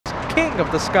king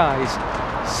of the skies,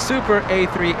 Super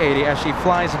A380, as she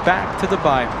flies back to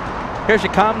Dubai. Here she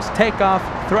comes, takeoff,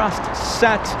 thrust,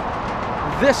 set.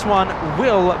 This one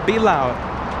will be loud.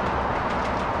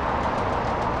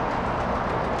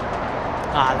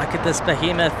 Ah, look at this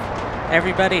behemoth.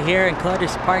 Everybody here in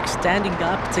Clouders Park standing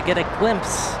up to get a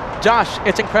glimpse. Josh,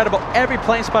 it's incredible. Every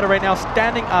plane spotter right now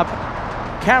standing up.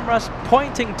 Cameras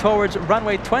pointing towards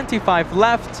runway 25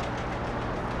 left.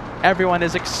 Everyone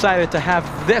is excited to have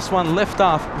this one lift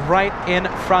off right in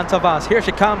front of us. Here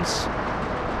she comes.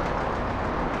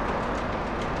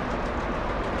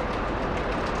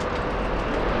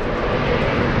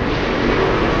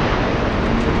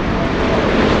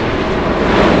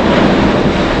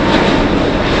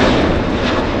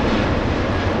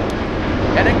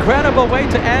 An incredible way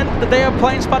to end the day of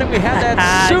plane spotting. We had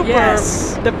that super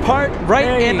yes. depart right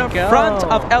There in you go. front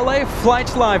of LA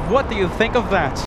Flights Live. What do you think of that?